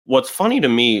what's funny to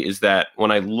me is that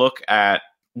when I look at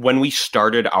when we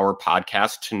started our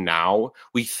podcast to now,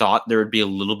 we thought there would be a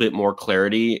little bit more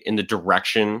clarity in the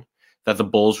direction that the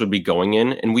Bulls would be going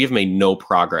in, and we have made no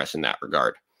progress in that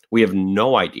regard. We have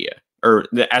no idea,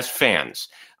 as fans,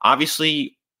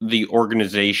 obviously the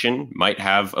organization might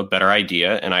have a better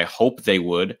idea, and I hope they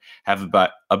would have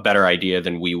a better idea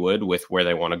than we would with where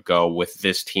they want to go with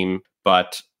this team.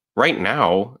 But right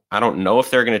now, I don't know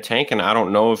if they're going to tank, and I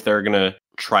don't know if they're going to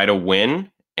try to win.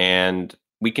 And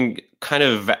we can kind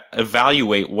of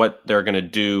evaluate what they're going to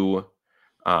do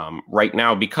right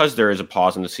now because there is a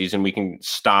pause in the season. We can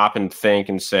stop and think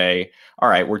and say, all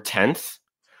right, we're 10th.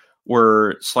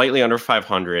 We're slightly under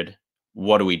 500.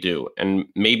 What do we do? And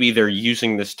maybe they're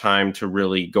using this time to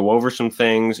really go over some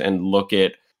things and look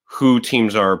at who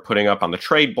teams are putting up on the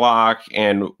trade block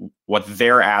and what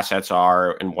their assets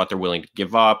are and what they're willing to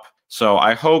give up. So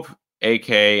I hope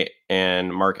AK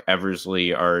and Mark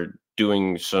Eversley are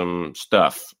doing some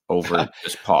stuff over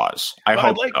this pause.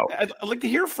 I'd like to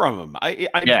hear from him.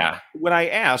 Yeah. When I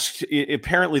asked,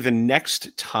 apparently the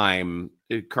next time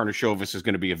Karnisovas is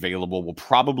going to be available will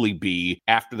probably be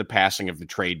after the passing of the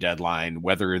trade deadline.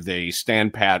 Whether they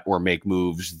stand pat or make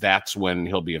moves, that's when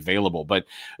he'll be available. But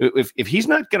if he's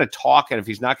not going to talk and if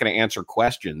he's not going to answer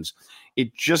questions,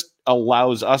 it just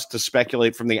allows us to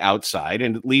speculate from the outside,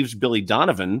 and it leaves Billy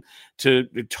Donovan to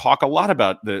talk a lot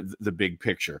about the big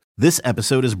picture. This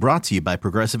episode is brought to you by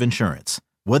Progressive Insurance.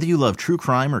 Whether you love true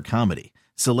crime or comedy,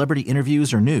 celebrity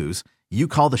interviews or news, you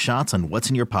call the shots on what's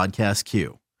in your podcast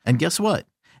queue. And guess what?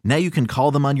 Now you can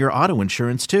call them on your auto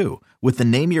insurance too with the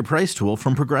Name Your Price tool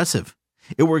from Progressive.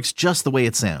 It works just the way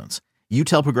it sounds. You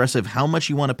tell Progressive how much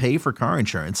you want to pay for car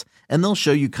insurance, and they'll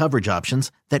show you coverage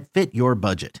options that fit your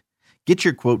budget. Get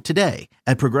your quote today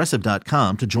at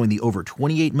Progressive.com to join the over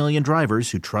 28 million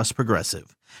drivers who trust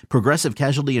Progressive. Progressive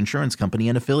Casualty Insurance Company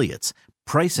and Affiliates.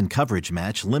 Price and coverage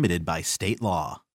match limited by state law.